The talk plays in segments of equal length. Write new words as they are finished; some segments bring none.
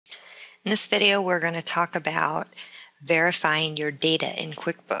In this video, we're going to talk about verifying your data in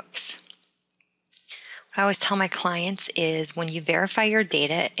QuickBooks. What I always tell my clients is when you verify your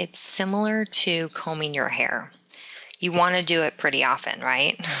data, it's similar to combing your hair. You want to do it pretty often,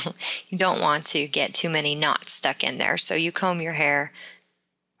 right? You don't want to get too many knots stuck in there, so you comb your hair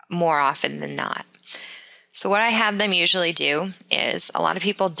more often than not. So what I have them usually do is a lot of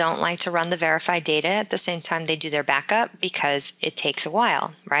people don't like to run the verified data at the same time they do their backup because it takes a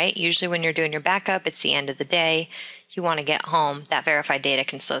while, right? Usually when you're doing your backup, it's the end of the day. You want to get home. That verified data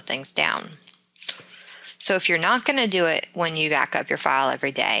can slow things down. So if you're not going to do it when you back up your file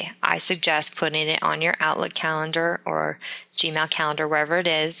every day, I suggest putting it on your Outlook calendar or Gmail calendar, wherever it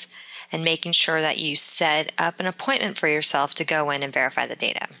is, and making sure that you set up an appointment for yourself to go in and verify the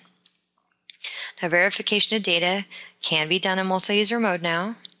data. Now, verification of data can be done in multi-user mode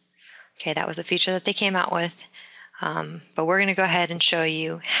now. Okay, that was a feature that they came out with, but we're going to go ahead and show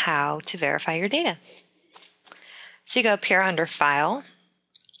you how to verify your data. So you go up here under File,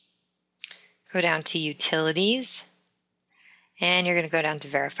 go down to Utilities, and you're going to go down to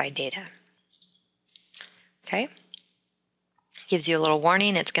Verify Data. Okay, gives you a little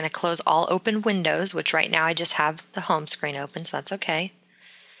warning. It's going to close all open windows, which right now I just have the home screen open, so that's okay.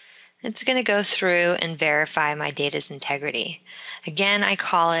 It's going to go through and verify my data's integrity. Again, I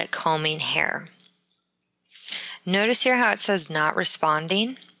call it combing hair. Notice here how it says not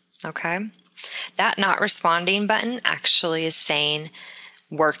responding, okay? That not responding button actually is saying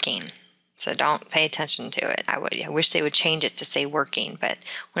working. So don't pay attention to it. I wish they would change it to say working, but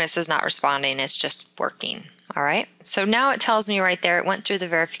when it says not responding, it's just working, all right? So now it tells me right there, it went through the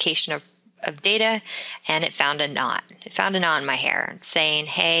verification of data and it found a knot. It found a knot in my hair saying,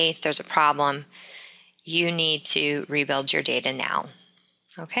 hey, there's a problem. You need to rebuild your data now.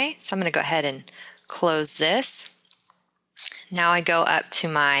 Okay, so I'm going to go ahead and close this. Now I go up to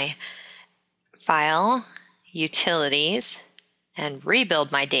my File, Utilities, and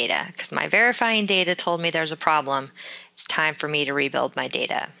rebuild my data because my verifying data told me there's a problem. It's time for me to rebuild my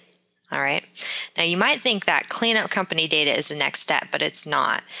data. All right, now you might think that cleanup company data is the next step, but it's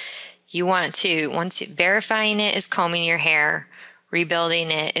not. You want to, verifying it is combing your hair, rebuilding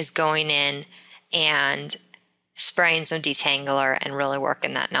it is going in and spraying some detangler and really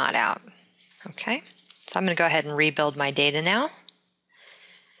working that knot out. Okay, so I'm going to go ahead and rebuild my data now.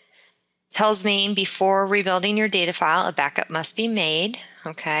 Tells me before rebuilding your data file, a backup must be made.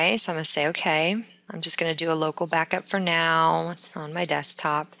 Okay, so I'm going to say okay. I'm just going to do a local backup for now on my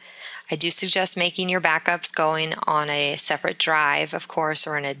desktop. I do suggest making your backups going on a separate drive, of course,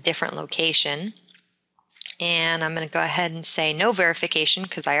 or in a different location. And I'm going to go ahead and say no verification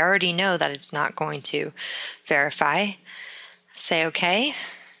because I already know that it's not going to verify. Say okay.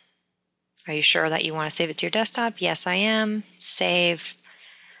 Are you sure that you want to save it to your desktop? Yes, I am. Save.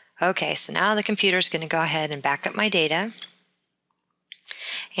 Okay, so now the computer's going to go ahead and back up my data.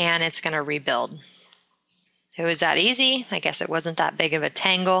 And it's going to rebuild. It was that easy. I guess it wasn't that big of a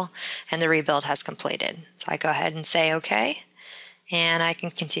tangle, and the rebuild has completed. So I go ahead and say okay, and I can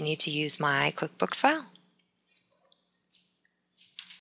continue to use my QuickBooks file.